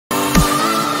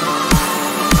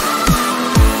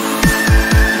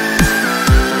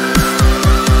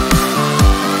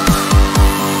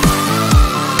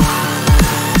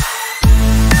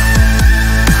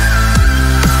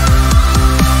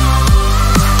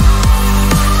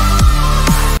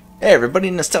Hey everybody,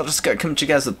 Nostalgia Scott coming to you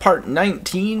guys with part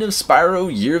 19 of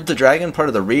Spyro Year of the Dragon, part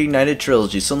of the Reignited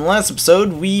Trilogy. So in the last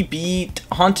episode, we beat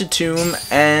Haunted Tomb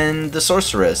and the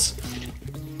Sorceress.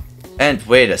 And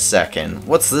wait a second,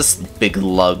 what's this big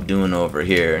lug doing over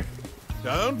here?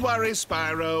 Don't worry,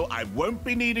 Spyro, I won't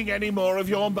be needing any more of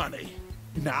your money.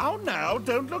 Now,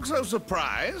 don't look so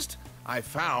surprised. I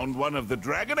found one of the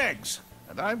dragon eggs,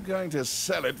 and I'm going to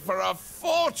sell it for a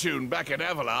fortune back in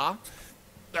Evelar.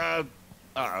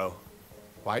 Uh-oh.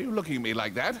 Why are you looking at me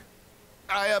like that?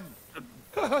 I've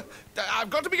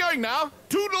got to be going now.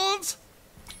 Toodles!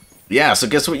 Yeah, so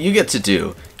guess what you get to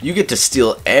do? You get to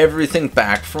steal everything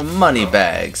back from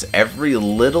Moneybags. Every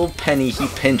little penny he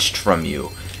pinched from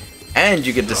you. And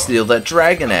you get to steal that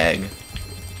dragon egg.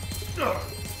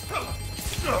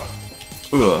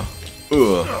 I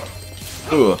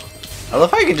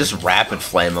love how you can just rapid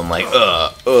flame them like,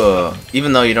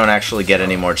 even though you don't actually get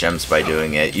any more gems by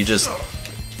doing it. You just...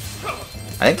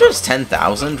 I think there's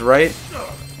 10,000, right?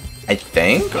 I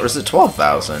think? Or is it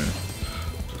 12,000?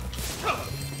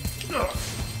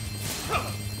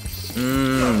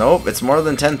 Nope, it's more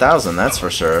than 10,000, that's for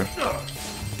sure.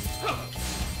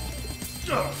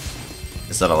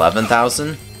 Is that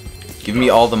 11,000? Give me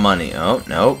all the money. Oh,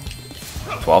 nope.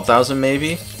 12,000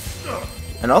 maybe?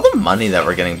 And all the money that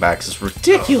we're getting back is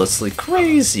ridiculously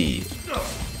crazy.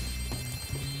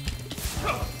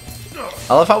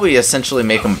 I love how we essentially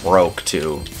make him broke,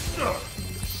 too.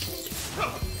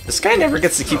 This guy never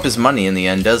gets to keep his money in the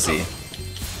end, does he?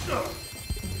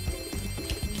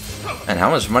 And how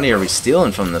much money are we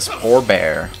stealing from this poor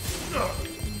bear?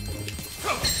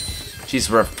 Jeez,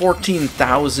 we're at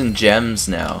 14,000 gems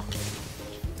now.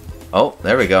 Oh,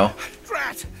 there we go.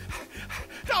 Drat!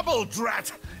 Double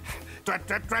drat! Drat,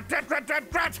 drat, drat, drat, drat,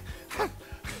 drat, drat!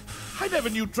 I never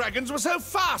knew dragons were so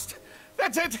fast!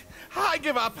 That's it! I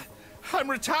give up! I'm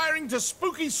retiring to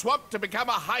Spooky Swamp to become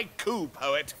a haiku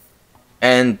poet.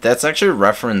 And that's actually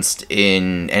referenced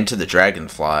in Enter the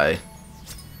Dragonfly.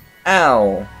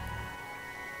 Ow!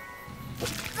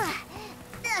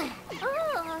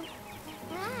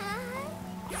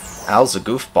 Al's a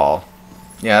goofball.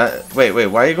 Yeah, wait,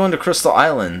 why are you going to Crystal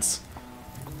Islands?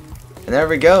 And there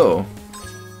we go.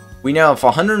 We now have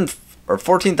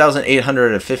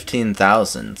 14,800 of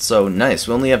 15,000. So nice,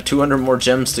 we only have 200 more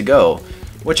gems to go.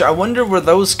 Which I wonder where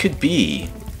those could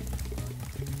be.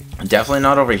 Definitely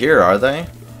not over here, are they?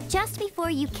 Just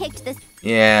before you kicked this...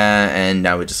 Yeah, and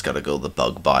now we just gotta go to the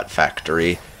Bug Bot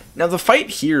Factory. Now the fight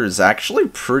here is actually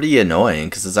pretty annoying,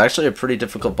 because it's actually a pretty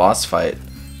difficult boss fight.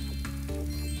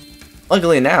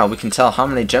 Luckily now, we can tell how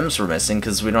many gems we're missing,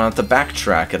 because we don't have to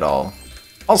backtrack at all.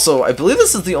 Also, I believe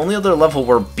this is the only other level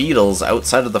where beetles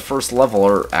outside of the first level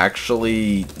are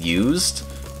actually used.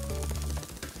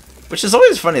 Which is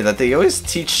always funny that they always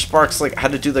teach Sparks like how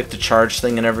to do like the charge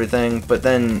thing and everything, but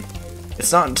then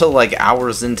it's not until like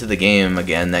hours into the game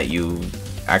again that you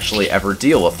actually ever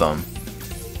deal with them.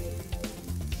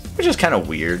 Which is kind of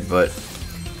weird, but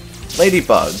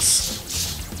ladybugs.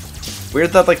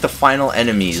 Weird that like the final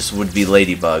enemies would be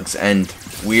ladybugs and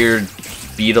weird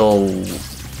beetle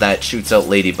that shoots out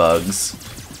ladybugs.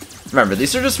 Remember,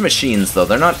 these are just machines though,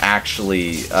 they're not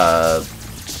actually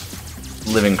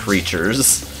living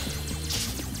creatures.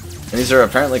 And these are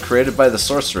apparently created by the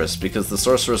Sorceress, because the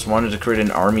Sorceress wanted to create an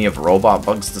army of robot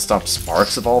bugs to stop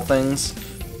Sparks of all things.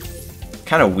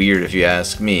 Kind of weird if you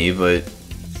ask me, but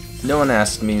no one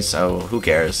asked me, so who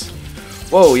cares.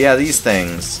 Whoa, yeah, these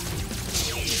things.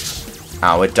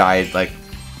 Ow, it died, like...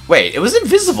 Wait, it was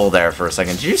invisible there for a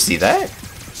second. Did you see that?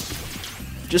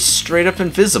 Just straight up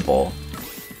invisible.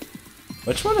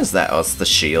 Which one is that? Oh, it's the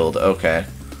shield. Okay.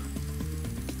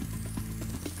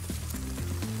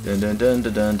 Dun dun dun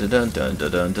dun dun dun dun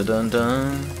dun dun dun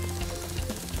dun.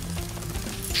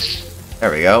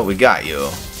 There we go, we got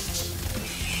you.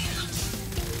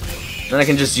 Then I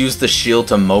can just use the shield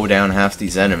to mow down half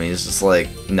these enemies, just like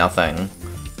nothing.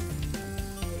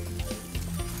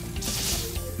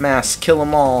 Mass, kill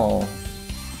them all.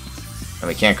 And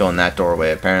we can't go in that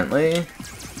doorway apparently.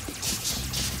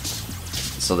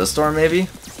 So this door maybe?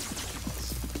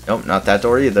 Nope, not that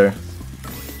door either.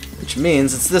 Which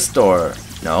means it's this door.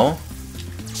 No?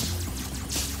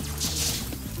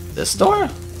 This door?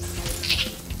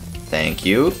 Thank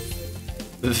you.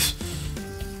 It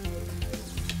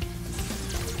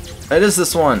is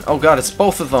this one. Oh god, it's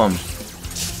both of them.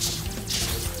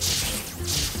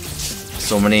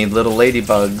 So many little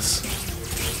ladybugs.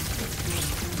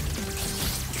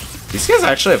 These guys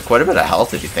actually have quite a bit of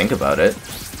health if you think about it.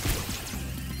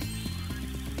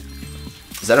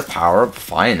 Is that a power-up?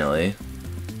 Finally.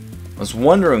 I was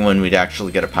wondering when we'd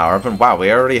actually get a power-up, and wow,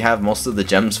 we already have most of the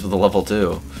gems for the level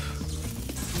 2.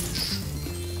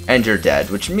 And you're dead,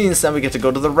 which means then we get to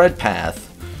go to the red path.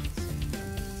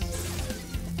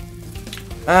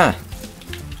 Ah.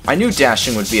 I knew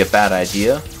dashing would be a bad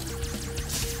idea.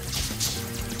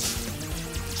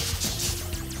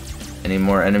 Any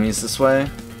more enemies this way?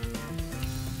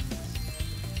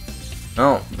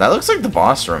 Oh, that looks like the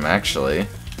boss room, actually.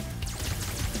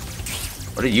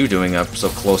 What are you doing up so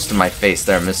close to my face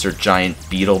there, Mr. Giant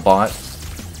Beetle Bot?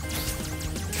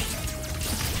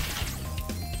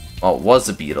 Well, it was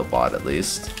a beetle bot, at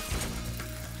least.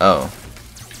 Oh.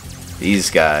 These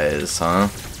guys, huh?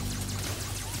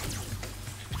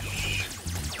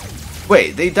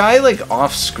 Wait, they die, like,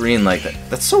 off-screen like that.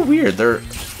 That's so weird. Their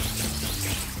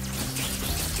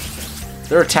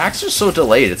attacks are so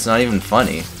delayed, it's not even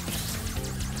funny.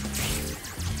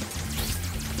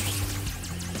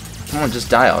 Come on, just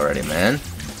die already, man.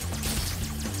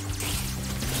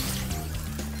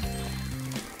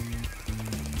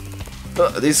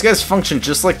 These guys function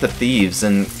just like the thieves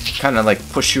and kind of like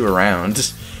push you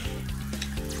around.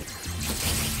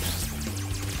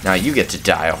 Now you get to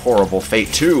die a horrible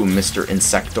fate too, Mr.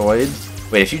 Insectoid.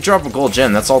 Wait, if you drop a gold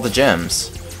gem, that's all the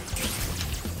gems.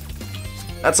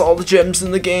 That's all the gems in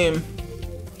the game.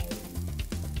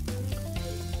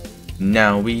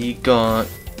 Now we got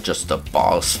just a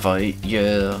boss fight,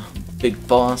 yeah. Big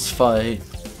boss fight.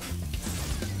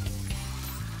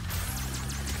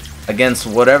 Against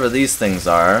whatever these things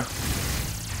are.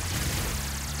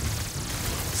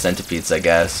 Centipedes, I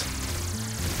guess.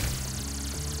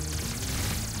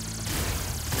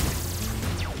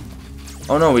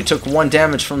 Oh no, we took 1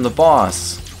 damage from the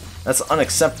boss. That's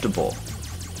unacceptable.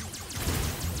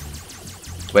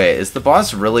 Wait, is the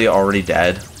boss really already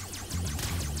dead?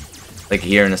 Like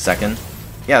here in a second?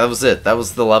 Yeah, that was it. That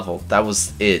was the level. That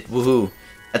was it. Woohoo.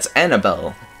 That's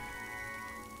Annabelle.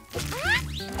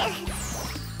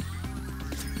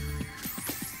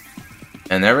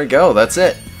 And there we go, that's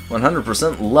it.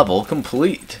 100% level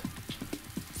complete.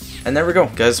 And there we go,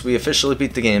 guys, we officially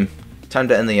beat the game. Time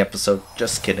to end the episode.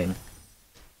 Just kidding.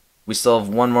 We still have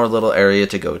one more little area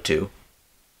to go to.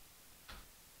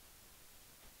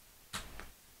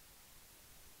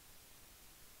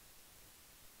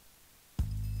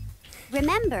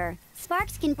 Remember,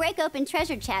 sparks can break open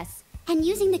treasure chests. And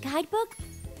using the guidebook,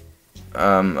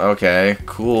 Okay,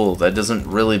 cool. That doesn't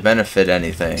really benefit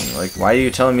anything. Like, why are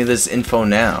you telling me this info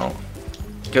now?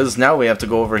 Because now we have to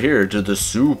go over here to the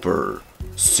super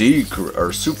secret,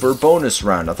 or super bonus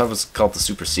round. I thought it was called the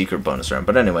super secret bonus round.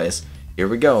 But anyways, here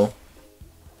we go.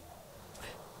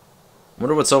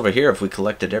 Wonder what's over here if we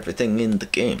collected everything in the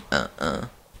game.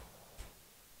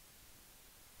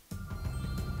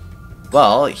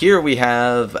 Well, here we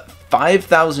have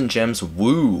 5,000 gems.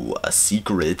 Woo, a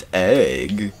secret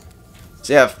egg.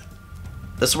 So yeah,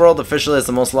 this world officially has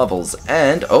the most levels,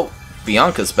 and, oh,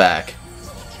 Bianca's back.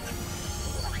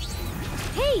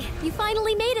 Hey, you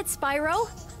finally made it, Spyro.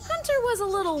 Hunter was a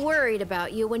little worried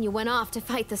about you when you went off to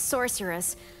fight the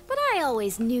sorceress, but I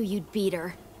always knew you'd beat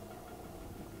her.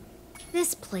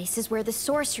 This place is where the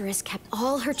sorceress kept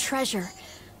all her treasure,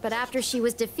 but after she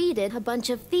was defeated, a bunch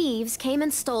of thieves came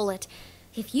and stole it.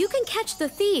 If you can catch the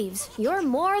thieves, you're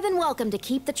more than welcome to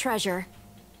keep the treasure.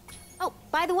 Oh,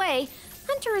 by the way,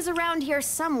 Hunter is around here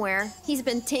somewhere. He's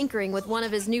been tinkering with one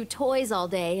of his new toys all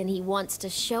day, and he wants to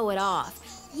show it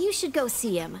off. You should go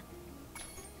see him.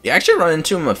 You actually run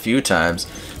into him a few times.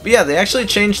 But yeah, they actually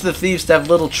changed the thieves to have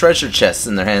little treasure chests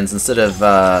in their hands instead of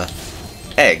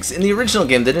eggs. In the original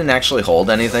game, they didn't actually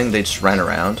hold anything. They just ran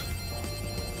around.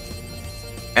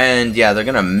 And yeah, they're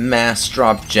gonna mass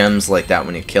drop gems like that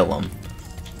when you kill them.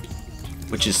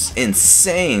 Which is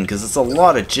insane, because it's a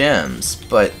lot of gems.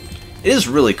 But it is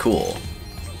really cool.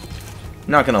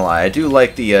 Not gonna lie, I do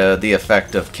like the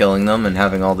effect of killing them and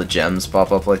having all the gems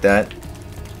pop up like that.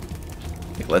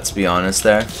 Like, let's be honest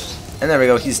there. And there we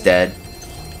go, he's dead.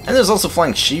 And there's also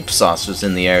flying sheep saucers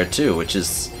in the air too, which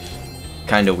is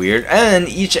kind of weird. And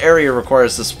each area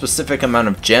requires a specific amount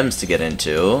of gems to get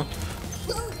into.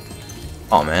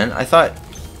 Oh man, I thought...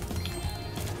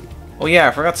 Oh yeah,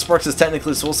 I forgot Sparks is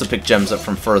technically supposed to pick gems up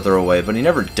from further away, but he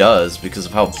never does because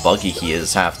of how buggy he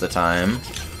is half the time.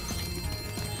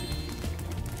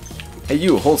 Hey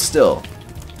you, hold still.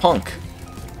 Punk.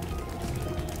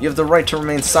 You have the right to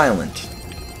remain silent.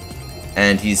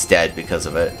 And he's dead because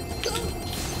of it.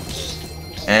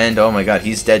 And oh my god,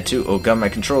 he's dead too. Oh god, my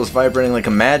controller's vibrating like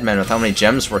a madman with how many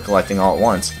gems we're collecting all at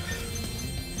once.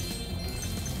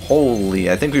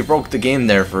 Holy, I think we broke the game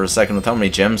there for a second with how many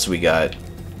gems we got.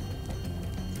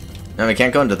 Now we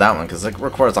can't go into that one because it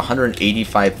requires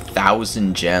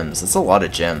 185,000 gems. That's a lot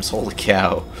of gems. Holy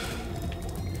cow.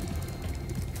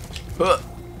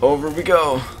 Over we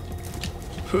go.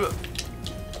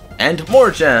 And more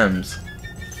gems!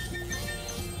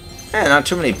 Eh, not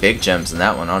too many big gems in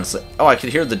that one, honestly. Oh, I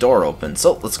could hear the door open,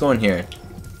 so let's go in here.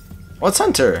 What's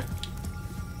Hunter?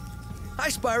 Hi,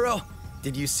 Spyro.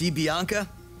 Did you see Bianca?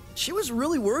 She was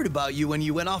really worried about you when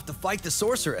you went off to fight the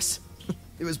sorceress.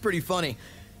 It was pretty funny.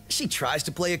 She tries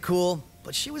to play it cool,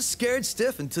 but she was scared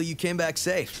stiff until you came back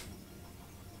safe.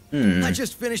 I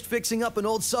just finished fixing up an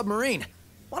old submarine.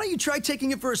 Why don't you try taking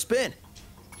it for a spin?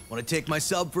 Want to take my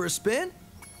sub for a spin?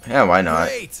 Yeah, why not?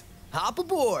 Great. Hop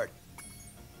aboard.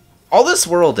 All this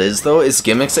world is, though, is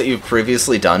gimmicks that you've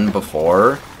previously done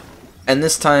before. And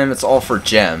this time it's all for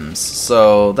gems,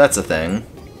 so that's a thing.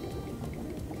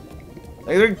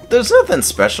 Like, there's nothing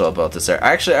special about this area.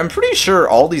 Actually, I'm pretty sure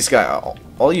all these guys,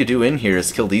 all you do in here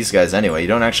is kill these guys anyway. You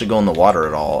don't actually go in the water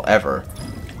at all, ever.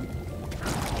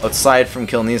 Aside from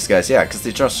killing these guys, yeah, because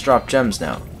they just drop gems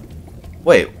now.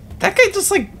 Wait, that guy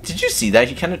just like, did you see that?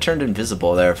 He kind of turned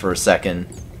invisible there for a second.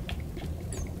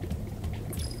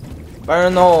 Fire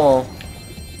in the hole.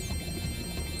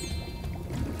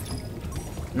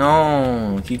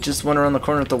 No, he just went around the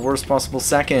corner at the worst possible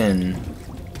second.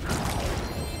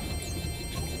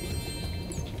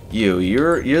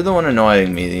 You're the one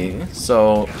annoying me,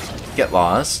 so get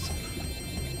lost.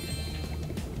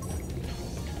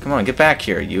 Come on, get back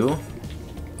here, you.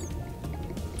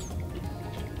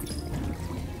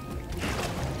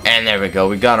 And there we go,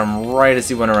 we got him right as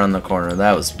he went around the corner.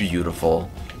 That was beautiful.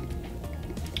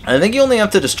 I think you only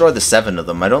have to destroy the 7 of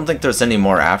them. I don't think there's any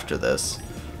more after this.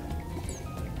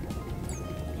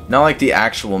 Not like the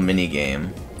actual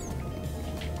minigame.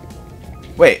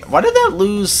 Wait, why did that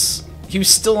lose? He was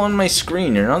still on my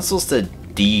screen. You're not supposed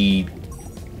to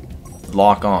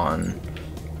lock on.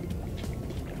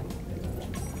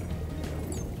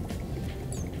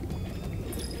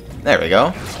 There we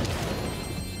go.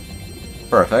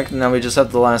 Perfect. Now we just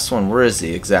have the last one. Where is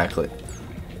he exactly?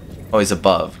 Oh, he's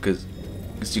above, because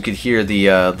you could hear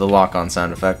the lock-on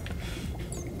sound effect.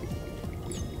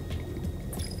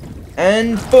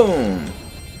 And boom!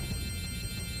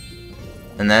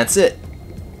 And that's it.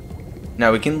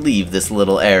 Now we can leave this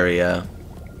little area.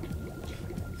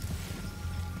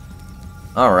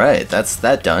 Alright, that's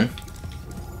that done.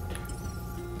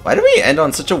 Why do we end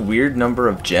on such a weird number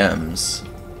of gems?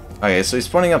 Okay, so he's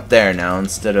pointing up there now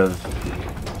instead of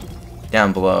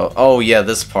down below. Oh yeah,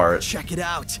 this part. Check it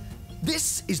out.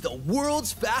 This is the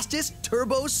world's fastest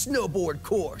turbo snowboard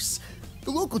course.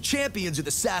 The local champions are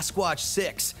the Sasquatch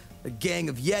 6, a gang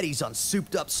of Yetis on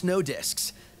souped-up snow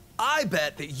discs. I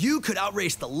bet that you could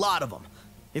outrace the lot of them.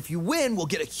 If you win, we'll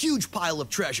get a huge pile of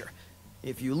treasure.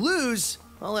 If you lose,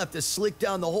 I'll have to slick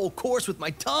down the whole course with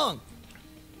my tongue.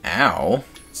 Ow.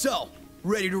 So,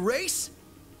 ready to race?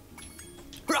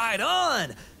 Right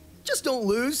on! Just don't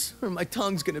lose, or my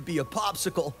tongue's gonna be a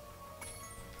popsicle.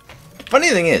 Funny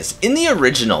thing is, in the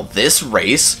original, this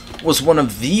race was one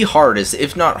of the hardest,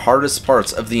 if not hardest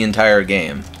parts of the entire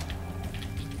game.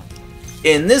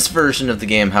 In this version of the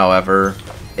game, however,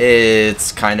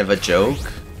 it's kind of a joke.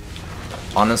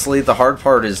 Honestly, the hard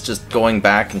part is just going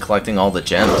back and collecting all the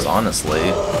gems,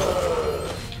 honestly.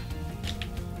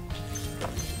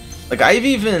 Like, I've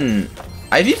even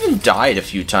died a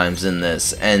few times in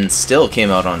this, and still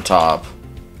came out on top.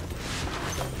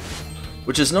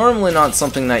 Which is normally not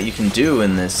something that you can do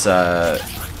in this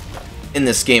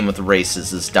game with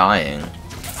races, is dying.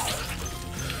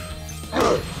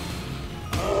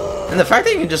 And the fact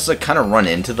that you can just, like, kind of run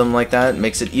into them like that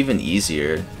makes it even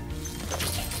easier.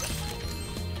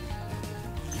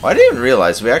 Well, I didn't even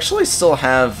realize we actually still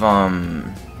have,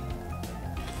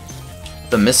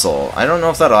 the missile. I don't know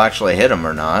if that'll actually hit him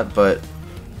or not, but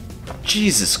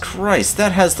Jesus Christ,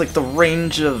 that has, like, the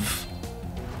range of...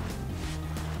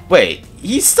 Wait,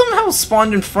 he somehow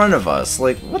spawned in front of us.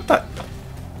 Like, what the...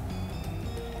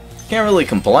 Can't really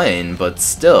complain, but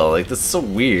still, like, that's so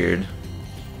weird.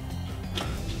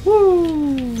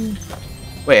 Woo!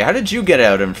 Wait, how did you get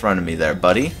out in front of me there,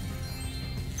 buddy?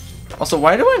 Also,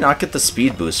 why do I not get the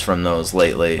speed boost from those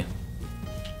lately?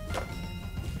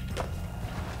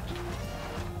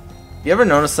 You ever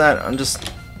notice that? I'm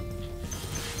just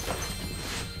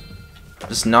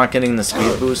not getting the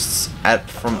speed boosts at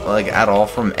all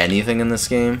from anything in this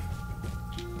game.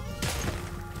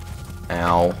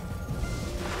 Ow.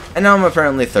 And now I'm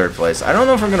apparently 3rd place. I don't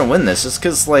know if we're gonna win this, just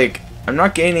because, like, I'm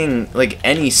not gaining, like,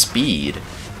 any speed.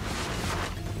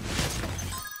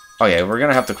 Oh yeah, we're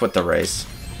gonna have to quit the race.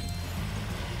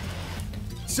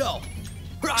 So,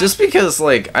 just because,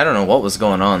 like, I don't know what was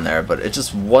going on there, but it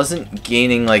just wasn't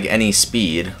gaining, like, any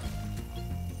speed.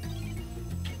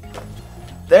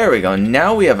 There we go,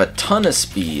 now we have a ton of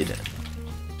speed.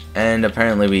 And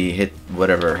apparently we hit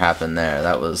whatever happened there.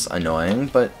 That was annoying,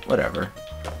 but whatever.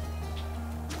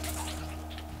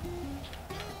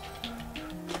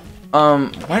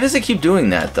 Why does it keep doing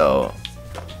that, though?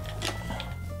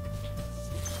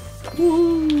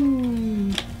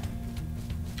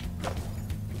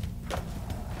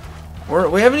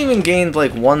 We haven't even gained,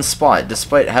 like, one spot,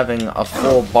 despite having a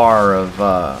full bar of,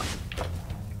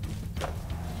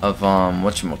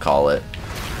 whatchamacallit?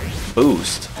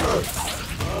 Boost.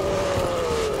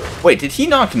 Wait, did he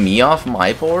knock me off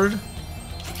my board?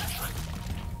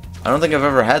 I don't think I've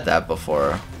ever had that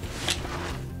before.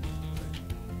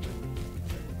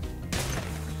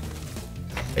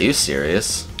 Are you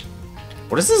serious?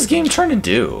 What is this game trying to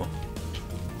do?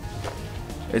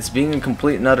 It's being a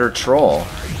complete and utter troll.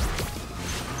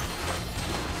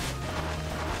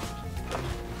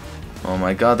 Oh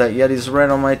my god, that Yeti's right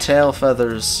on my tail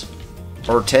feathers.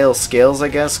 Or tail scales, I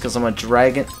guess, because I'm a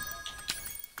dragon.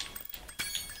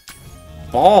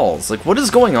 Balls! Like, what is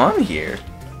going on here?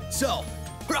 So,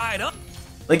 right up.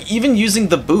 Like, even using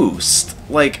the boost,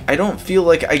 like, I don't feel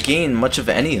like I gain much of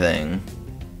anything.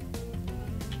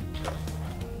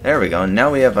 There we go,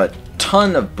 now we have a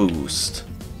ton of boost.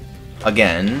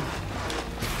 Again.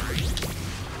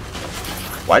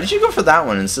 Why did you go for that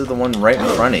one instead of the one right in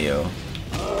front of you?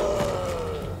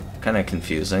 Kinda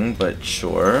confusing, but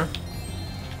sure.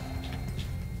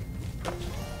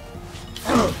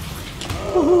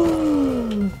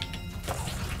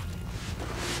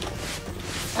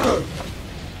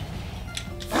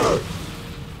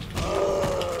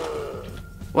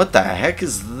 What the heck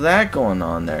is that going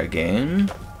on there, game?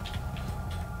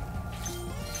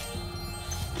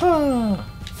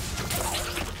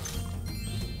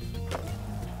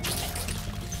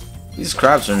 These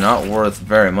crabs are not worth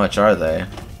very much, are they?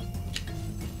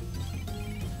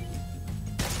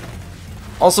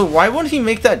 Also, why wouldn't he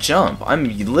make that jump? I'm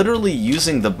literally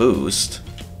using the boost.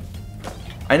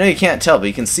 I know you can't tell, but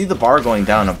you can see the bar going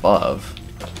down above.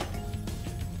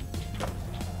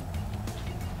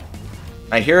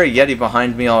 I hear a Yeti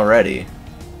behind me already.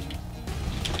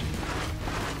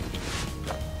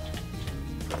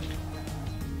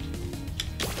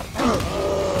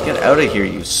 Get out of here,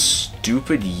 you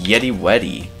stupid Yeti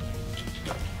Weddy.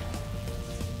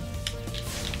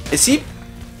 Is he...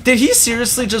 Did he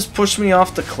seriously just push me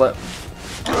off the cliff?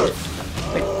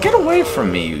 Like, get away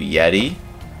from me, you Yeti.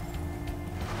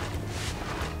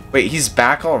 Wait, he's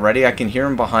back already? I can hear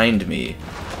him behind me.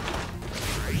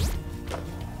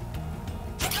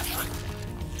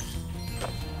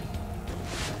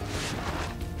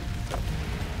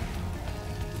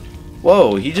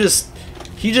 Whoa, he just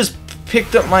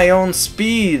picked up my own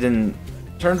speed and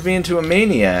turned me into a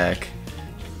maniac.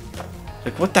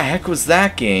 Like, what the heck was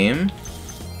that, game?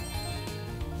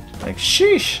 Like,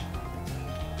 sheesh.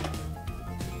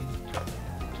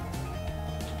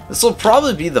 This will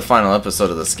probably be the final episode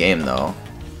of this game, though.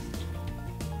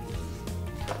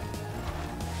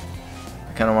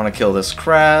 I kind of want to kill this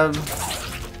crab,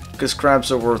 because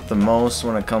crabs are worth the most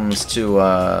when it comes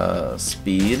to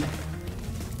speed.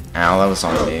 Ow, that was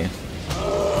on me.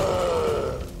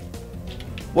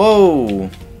 Whoa!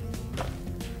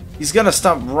 He's gotta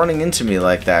stop running into me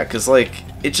like that, because, like,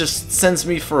 it just sends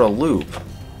me for a loop.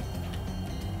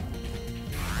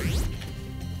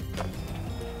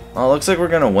 Well, it looks like we're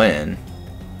gonna win.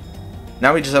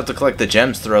 Now we just have to collect the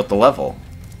gems throughout the level.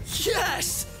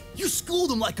 Yes! You schooled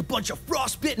them like a bunch of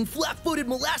frostbitten, flat-footed,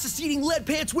 molasses-eating,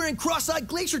 lead-pants-wearing, cross-eyed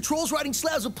glacier trolls riding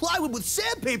slabs of plywood with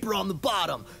sandpaper on the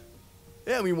bottom.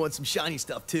 And we want some shiny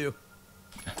stuff, too.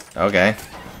 Okay.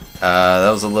 That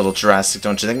was a little drastic,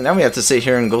 don't you think? Now we have to sit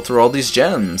here and go through all these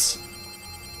gems.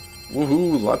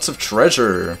 Woohoo, lots of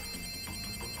treasure.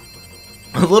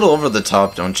 A little over the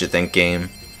top, don't you think, game?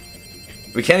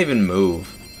 We can't even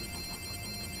move.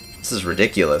 This is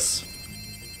ridiculous.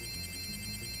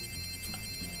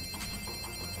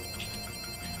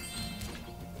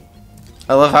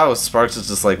 I love how Sparks is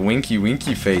just like winky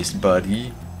winky faced,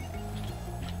 buddy.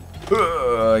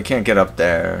 I can't get up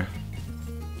there.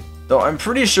 Though I'm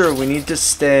pretty sure we need to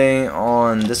stay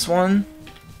on this one.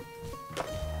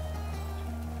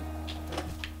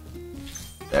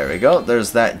 There we go,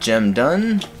 there's that gem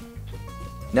done.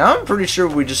 Now I'm pretty sure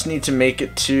we just need to make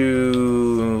it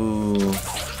to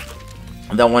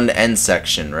that one end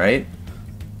section, right?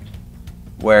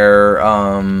 Where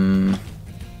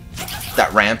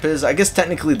that ramp is. I guess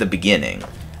technically the beginning.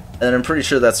 And I'm pretty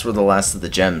sure that's where the last of the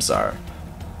gems are.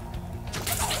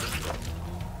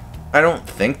 I don't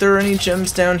think there are any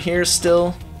gems down here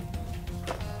still.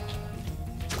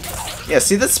 Yeah,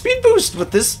 see, that speed boost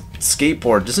with this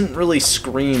skateboard doesn't really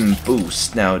scream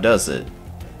boost now, does it?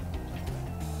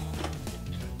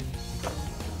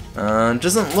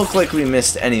 Doesn't look like we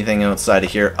missed anything outside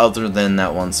of here other than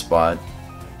that one spot.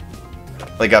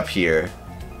 Like up here.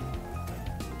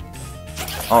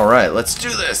 Alright, let's do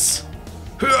this!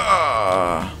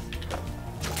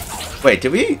 Wait,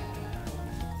 did we...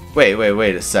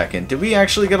 Wait a second. Did we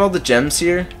actually get all the gems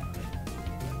here?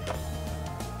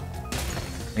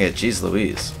 Yeah, geez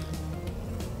Louise.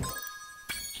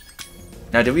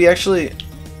 Now, did we actually...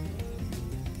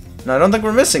 No, I don't think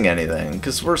we're missing anything,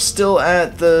 because we're still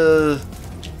at the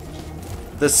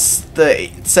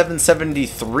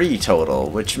 773 total,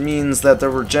 which means that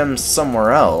there were gems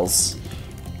somewhere else.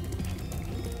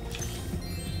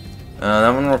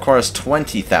 That one requires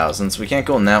 20,000, so we can't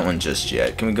go in that one just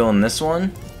yet. Can we go in this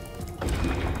one?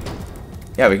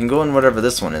 Yeah, we can go in whatever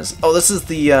this one is. Oh, this is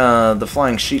the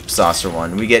flying sheep saucer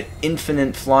one. We get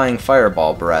infinite flying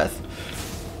fireball breath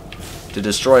to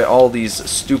destroy all these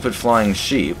stupid flying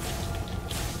sheep.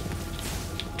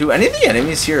 Do any of the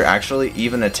enemies here actually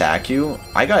even attack you?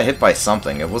 I got hit by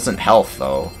something. It wasn't health,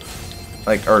 though.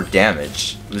 Like, or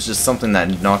damage. It was just something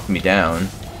that knocked me down.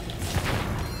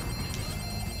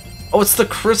 Oh, it's the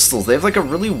crystals. They have like a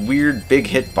really weird big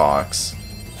hitbox.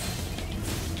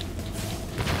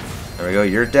 There we go,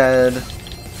 you're dead.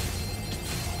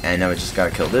 And now we just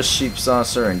gotta kill this sheep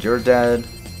saucer and you're dead.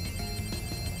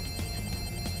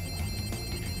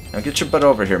 Now get your butt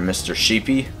over here, Mr.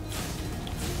 Sheepy.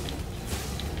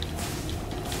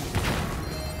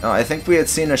 Oh, I think we had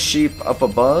seen a sheep up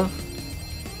above.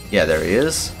 Yeah, there he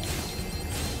is.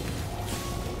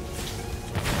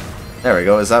 There we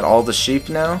go, is that all the sheep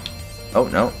now? Oh,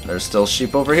 no, there's still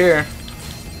sheep over here.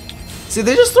 See,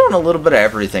 they just throw in a little bit of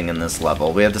everything in this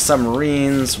level. We had the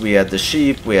submarines, we had the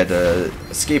sheep, we had a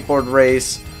skateboard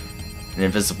race, an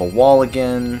invisible wall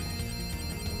again.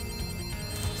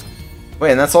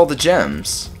 Wait, and that's all the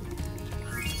gems.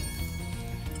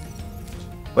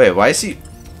 Wait, why is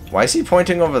he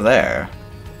pointing over there?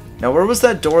 Now, where was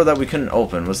that door that we couldn't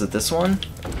open? Was it this one?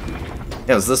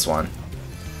 Yeah, it was this one.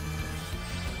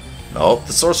 Oh,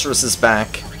 the sorceress is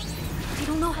back. I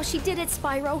don't know how she did it,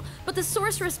 Spyro, but the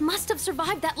sorceress must have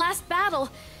survived that last battle.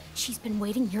 She's been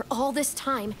waiting here all this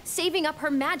time, saving up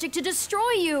her magic to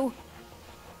destroy you.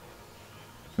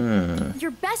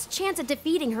 Your best chance at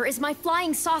defeating her is my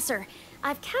flying saucer.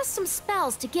 I've cast some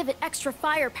spells to give it extra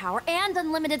firepower and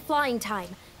unlimited flying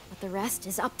time, but the rest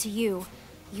is up to you.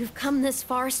 You've come this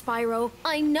far, Spyro.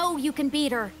 I know you can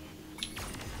beat her.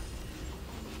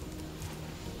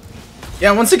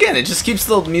 Yeah, once again, it just keeps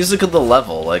the music of the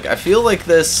level. Like, I feel like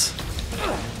this...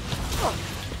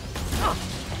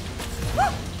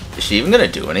 Is she even gonna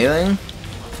do anything?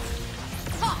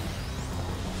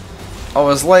 I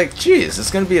was like, geez,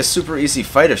 it's gonna be a super easy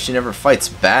fight if she never fights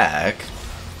back.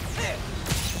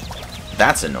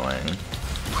 That's annoying.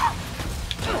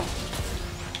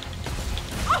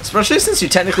 Especially since you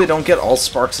technically don't get all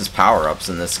Sparks' power-ups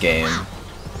in this game.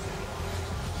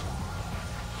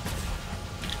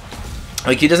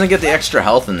 Like, he doesn't get the extra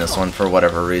health in this one for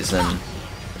whatever reason.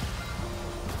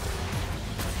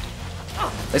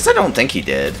 At least I don't think he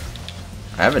did.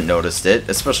 I haven't noticed it,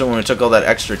 especially when we took all that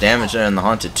extra damage in the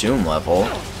Haunted Tomb level.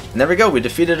 And there we go, we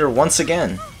defeated her once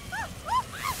again.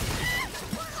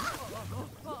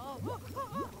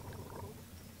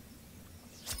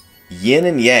 Yin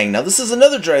and Yang. Now this is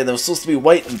another dragon that was supposed to be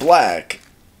white and black.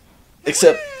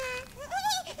 Except...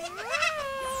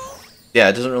 yeah,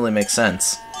 it doesn't really make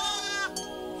sense.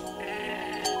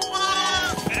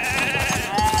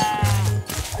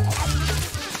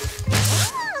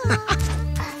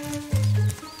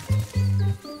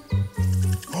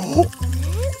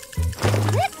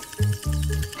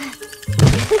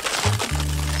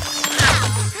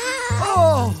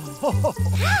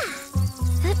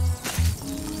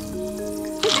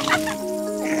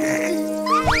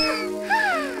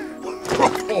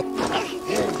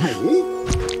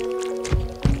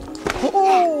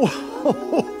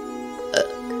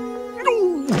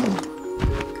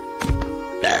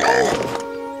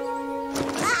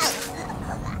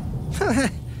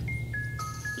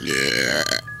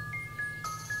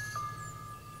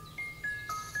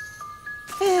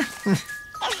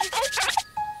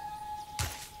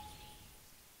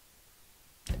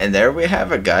 And there we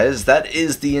have it, guys. That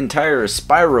is the entire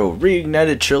Spyro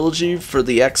Reignited Trilogy for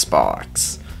the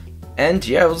Xbox. And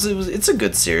yeah, it's a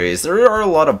good series. There are a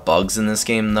lot of bugs in this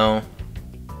game, though.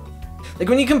 Like,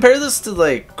 when you compare this to,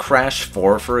 like, Crash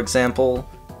 4, for example,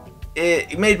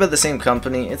 made by the same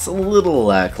company, it's a little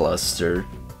lackluster.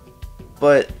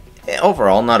 But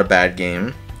overall, not a bad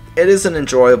game. It is an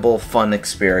enjoyable, fun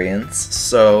experience,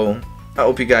 so I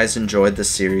hope you guys enjoyed the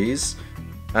series.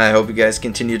 I hope you guys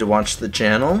continue to watch the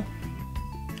channel.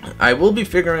 I will be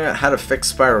figuring out how to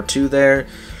fix Spyro 2 there.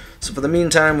 So for the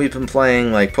meantime, we've been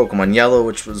playing like Pokemon Yellow,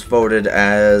 which was voted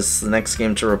as the next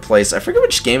game to replace. I forget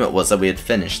which game it was that we had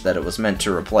finished that it was meant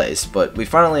to replace, but we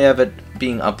finally have it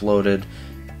being uploaded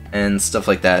and stuff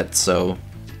like that, so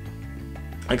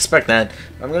I expect that.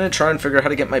 I'm going to try and figure out how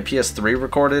to get my PS3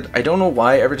 recorded. I don't know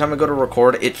why every time I go to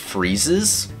record, it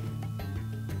freezes.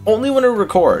 Only when I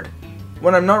record.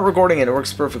 When I'm not recording it, it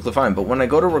works perfectly fine, but when I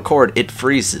go to record, it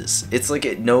freezes. It's like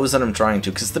it knows that I'm trying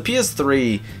to, because the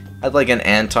PS3 had like an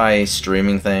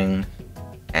anti-streaming thing,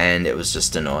 and it was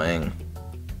just annoying.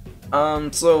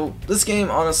 So this game,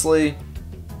 honestly,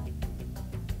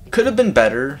 could have been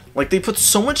better. Like, they put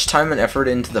so much time and effort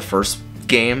into the first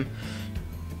game.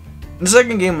 The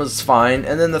second game was fine,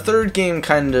 and then the third game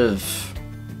kind of...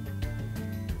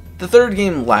 The third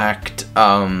game lacked,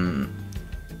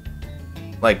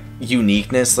 like,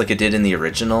 uniqueness like it did in the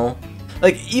original.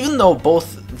 Like, even though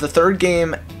both the third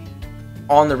game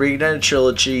on the Reignited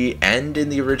Trilogy and in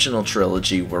the original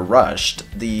trilogy were rushed,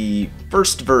 the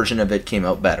first version of it came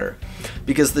out better.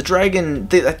 Because the dragon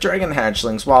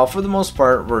hatchlings, while for the most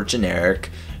part were generic,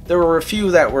 there were a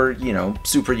few that were, you know,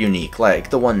 super unique.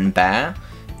 Like the one in Ba,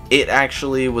 it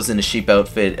actually was in a sheep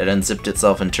outfit, it unzipped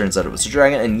itself and turns out it was a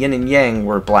dragon, and Yin and Yang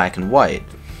were black and white.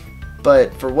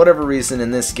 But for whatever reason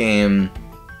in this game,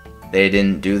 they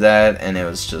didn't do that, and it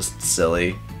was just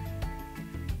silly.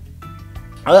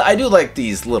 I do like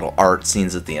these little art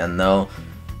scenes at the end, though.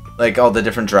 Like, all the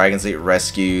different dragons that you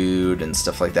rescued and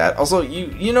stuff like that. Also,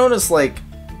 you notice, like,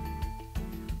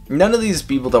 none of these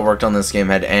people that worked on this game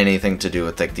had anything to do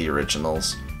with, like, the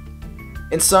originals.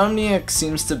 Insomniac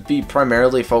seems to be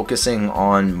primarily focusing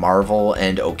on Marvel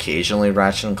and occasionally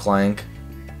Ratchet and Clank.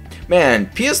 Man,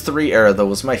 PS3 era, though,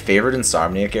 was my favorite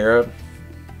Insomniac era.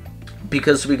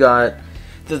 Because we got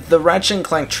the Ratchet and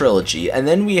Clank trilogy, and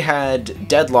then we had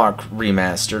Deadlock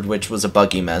Remastered, which was a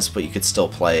buggy mess, but you could still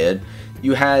play it.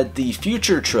 You had the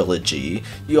Future trilogy,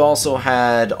 you also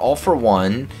had All for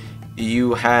One,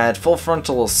 you had Full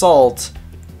Frontal Assault,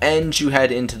 and you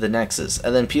had Into the Nexus.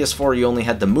 And then PS4 you only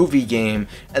had the movie game,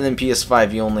 and then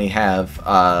PS5 you only have,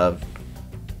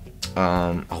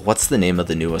 what's the name of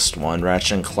the newest one?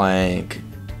 Ratchet and Clank.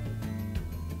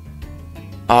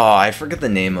 Oh, I forget the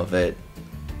name of it.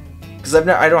 Because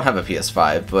I don't have a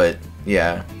PS5, but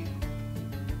yeah.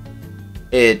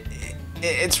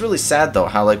 It's really sad though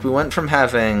how like we went from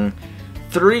having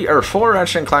 3 or 4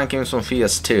 Ratchet and Clank games on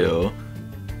PS2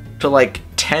 to like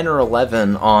 10 or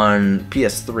 11 on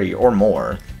PS3 or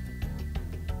more,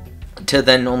 to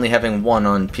then only having 1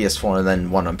 on PS4 and then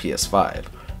 1 on PS5.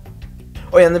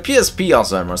 Oh yeah, and the PSP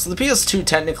also had more. So the PS2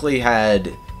 technically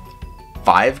had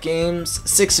 5 games,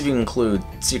 6 if you include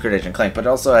Secret Agent Clank, but it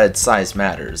also had Size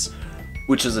Matters,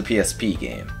 which is a PSP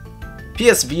game.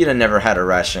 PS Vita never had a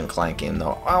Ratchet and Clank game,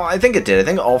 though. Well, I think it did. I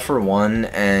think All for One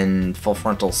and Full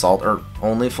Frontal Assault, or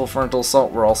only Full Frontal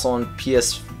Assault, were also on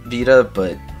PS Vita,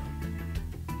 but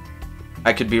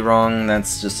I could be wrong.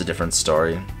 That's just a different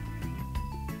story.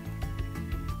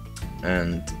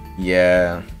 And,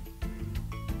 yeah.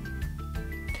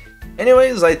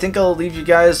 Anyways, I think I'll leave you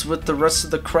guys with the rest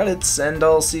of the credits, and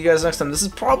I'll see you guys next time. This is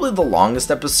probably the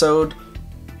longest episode,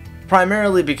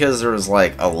 primarily because there was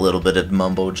like a little bit of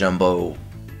mumbo-jumbo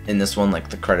in this one, like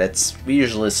the credits. We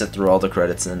usually sit through all the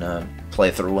credits in a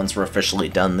playthrough once we're officially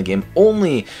done the game.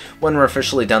 Only when we're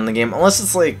officially done the game, unless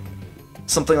it's like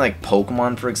something like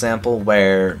Pokemon, for example,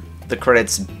 where the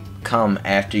credits come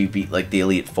after you beat like the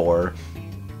Elite Four,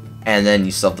 and then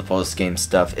you still have the post-game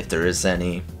stuff, if there is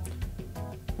any,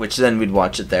 which then we'd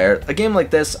watch it there. A game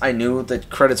like this, I knew that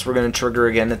credits were going to trigger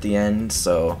again at the end,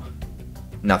 so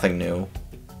nothing new.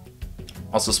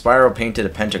 Also, Spyro painted a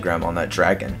pentagram on that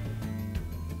dragon.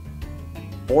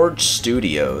 Forge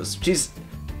Studios. Jeez,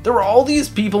 there were all these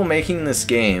people making this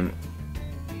game,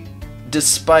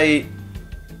 despite,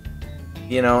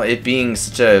 you know, it being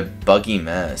such a buggy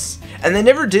mess. And they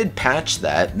never did patch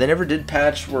that. They never did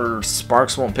patch where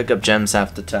Sparks won't pick up gems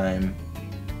half the time.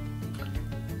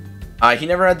 He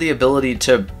never had the ability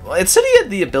to... It said he had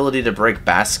the ability to break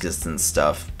baskets and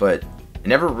stuff, but it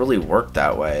never really worked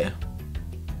that way.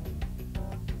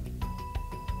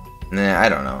 Nah, I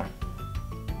don't know.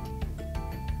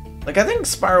 Like, I think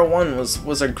Spyro 1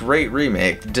 was a great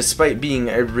remake, despite being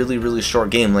a really, really short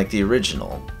game like the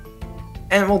original.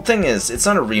 And, well, the thing is, it's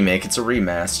not a remake, it's a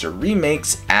remaster.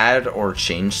 Remakes add or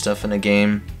change stuff in a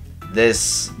game.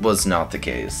 This was not the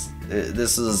case.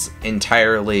 This is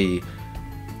entirely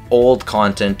old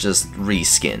content, just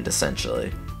reskinned,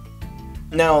 essentially.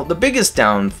 Now, the biggest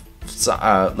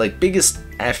biggest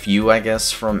FU, I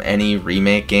guess, from any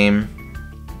remake game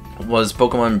was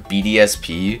Pokemon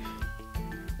BDSP,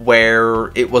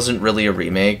 where it wasn't really a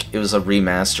remake, it was a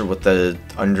remaster with the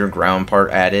underground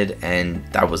part added, and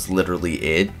that was literally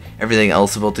it. Everything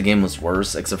else about the game was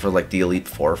worse, except for like the Elite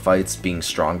Four fights being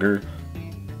stronger.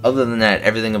 Other than that,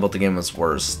 everything about the game was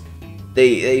worse.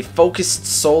 They focused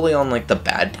solely on like the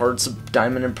bad parts of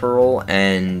Diamond and Pearl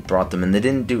and brought them in. They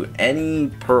didn't do any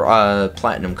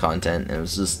Platinum content, and it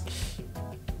was just...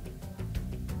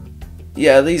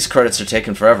 Yeah, these credits are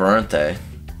taking forever, aren't they?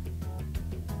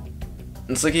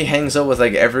 It's like he hangs out with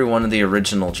like every one of the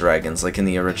original dragons, like in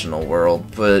the original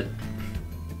world, but...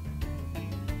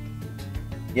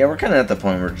 Yeah, we're kind of at the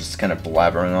point where we're just kind of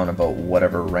blabbering on about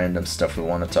whatever random stuff we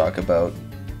want to talk about.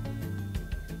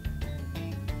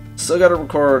 Still gotta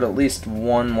record at least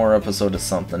one more episode of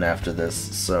something after this,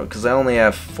 so, because I only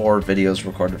have 4 videos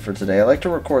recorded for today. I like to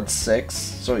record 6,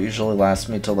 so it usually lasts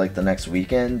me till like the next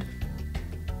weekend.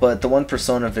 But the one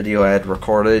Persona video I had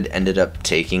recorded ended up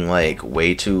taking like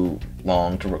way too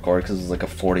long to record because it was like a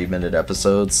 40-minute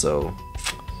episode, so...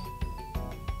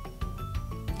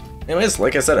 Anyways,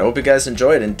 like I said, I hope you guys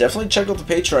enjoyed, and definitely check out the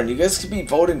Patreon. You guys could be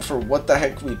voting for what the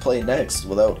heck we play next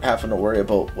without having to worry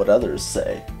about what others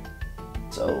say.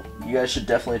 So, you guys should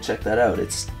definitely check that out.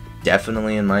 It's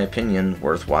definitely, in my opinion,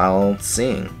 worthwhile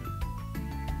seeing.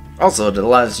 Also, it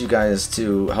allows you guys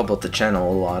to help out the channel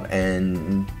a lot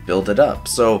and build it up.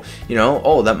 So, you know,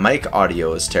 oh, that mic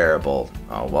audio is terrible.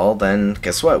 Oh, well, then,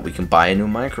 guess what? We can buy a new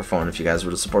microphone if you guys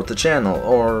were to support the channel,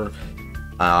 or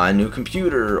a new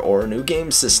computer, or a new game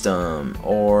system,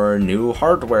 or new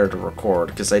hardware to record,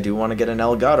 because I do want to get an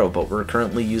Elgato, but we're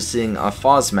currently using a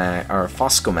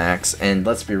Foscomax, and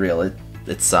let's be real,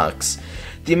 it sucks.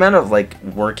 The amount of like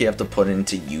work you have to put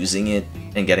into using it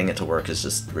and getting it to work is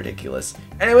just ridiculous.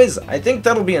 Anyways, I think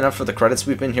that'll be enough for the credits.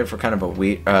 We've been here for kind of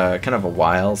a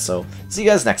while, so see you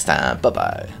guys next time. Bye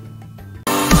bye.